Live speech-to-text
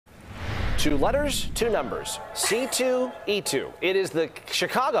Two letters, two numbers. C2E2. It is the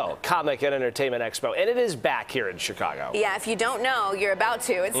Chicago Comic and Entertainment Expo, and it is back here in Chicago. Yeah, if you don't know, you're about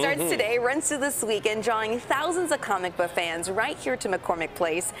to. It starts today, runs through this weekend, drawing thousands of comic book fans right here to McCormick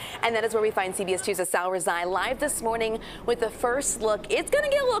Place. And that is where we find CBS 2's Sal Rizai live this morning with the first look. It's going to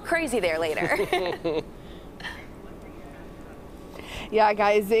get a little crazy there later. Yeah,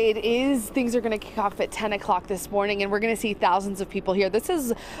 guys, things are going to kick off at 10 o'clock this morning, and we're going to see thousands of people here. This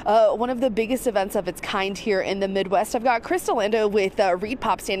is one of the biggest events of its kind here in the Midwest. I've got Chris Delando with Reed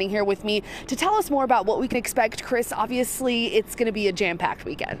Pop standing here with me to tell us more about what we can expect. Chris, obviously, it's going to be a jam-packed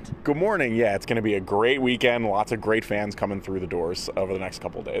weekend. Good morning. Yeah, it's going to be a great weekend. Lots of great fans coming through the doors over the next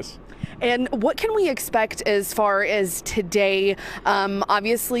couple of days. And what can we expect as far as today?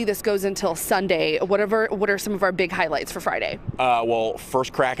 Obviously, this goes until Sunday. What are some of our big highlights for Friday? Well,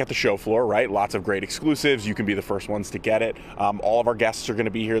 first crack at the show floor, right? Lots of great exclusives. You can be the first ones to get it. All of our guests are going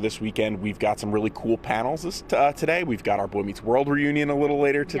to be here this weekend. We've got some really cool panels today. We've got our Boy Meets World reunion a little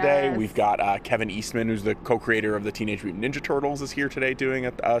later today. Yes. We've got Kevin Eastman, who's the co-creator of the Teenage Mutant Ninja Turtles, is here today doing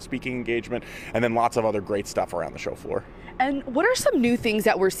a speaking engagement, and then lots of other great stuff around the show floor. And what are some new things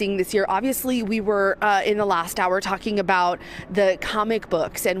that we're seeing this year? Obviously, we were in the last hour talking about the comic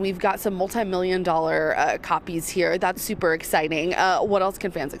books, and we've got some multi-million-dollar copies here. That's super exciting. What else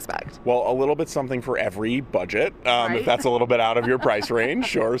can fans expect? Well, a little bit something for every budget, Right. if that's a little bit out of your price range,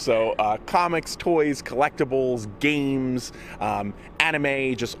 sure. So comics, toys, collectibles, games,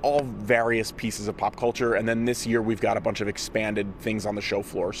 anime, just all various pieces of pop culture. And then this year we've got a bunch of expanded things on the show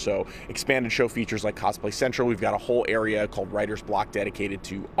floor. So expanded show features like Cosplay Central. We've got a whole area called Writer's Block dedicated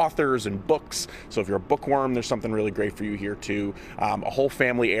to authors and books. So if you're a bookworm, there's something really great for you here too. A whole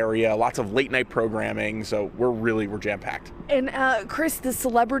family area, lots of late night programming. So we're jam-packed. And Chris, the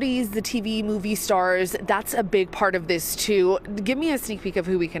celebrities, the TV movie stars, that's a big part of this too. Give me a sneak peek of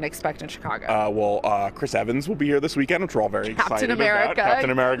who we can expect in Chicago. Well, Chris Evans will be here this weekend, which we're all very excited about.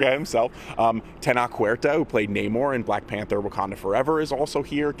 Captain America himself. Tenoch Huerta, who played Namor in Black Panther: Wakanda Forever, is also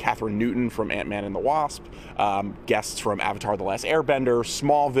here. Catherine Newton from Ant-Man and the Wasp. Guests from Avatar: The Last Airbender,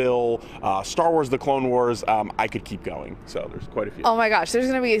 Smallville, Star Wars: The Clone Wars. I could keep going. So there's quite a few. Oh my gosh, there's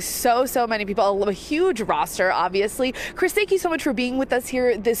going to be so many people, a huge roster, obviously. Chris, thank you so much for being with us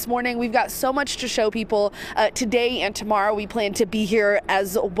here this morning. We've got so much to show people today and tomorrow. We plan to be here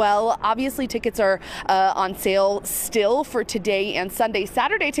as well. Obviously, tickets are on sale still for today and Sunday.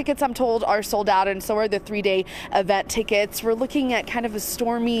 Saturday tickets, I'm told, are sold out, and so are the 3-day event tickets. We're looking at kind of a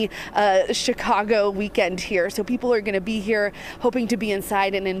stormy Chicago weekend here, so people are going to be here hoping to be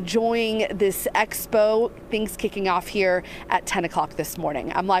inside and enjoying this expo. Things kicking off here at 10 o'clock this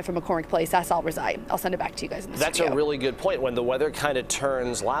morning. I'm live from McCormick Place. That's Sal Rizai. I'll send it back to you guys in the That's studio. a really good point. When the weather kind of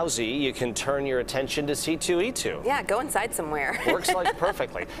turns lousy, you can turn your attention to C2E2. Yeah, go inside somewhere. Works like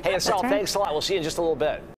perfectly. Hey, Sal, thanks a lot. We'll see you in just a little bit.